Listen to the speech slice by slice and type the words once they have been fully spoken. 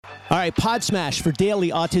All right, PODSMASH for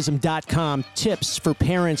dailyautism.com. Tips for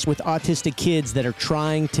parents with autistic kids that are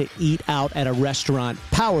trying to eat out at a restaurant.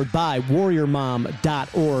 Powered by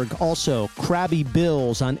warriormom.org. Also, Krabby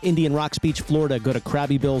Bills on Indian Rocks Beach, Florida. Go to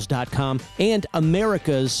krabbybills.com. And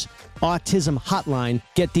America's Autism Hotline.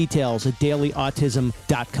 Get details at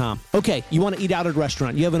dailyautism.com. Okay, you want to eat out at a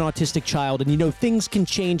restaurant. You have an autistic child, and you know things can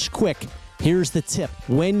change quick. Here's the tip.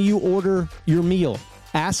 When you order your meal,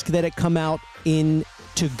 ask that it come out in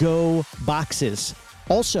to-go boxes.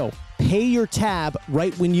 Also, pay your tab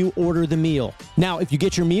right when you order the meal. Now, if you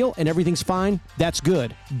get your meal and everything's fine, that's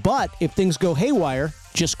good. But if things go haywire,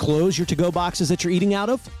 just close your to-go boxes that you're eating out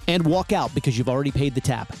of and walk out because you've already paid the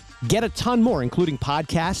tab. Get a ton more, including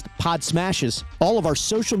podcast, PodSmashes, all of our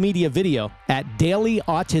social media video at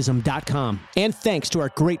dailyautism.com. And thanks to our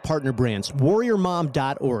great partner brands,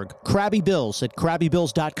 warriormom.org, Krabby Bills at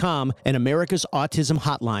krabbybills.com, and America's Autism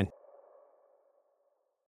Hotline.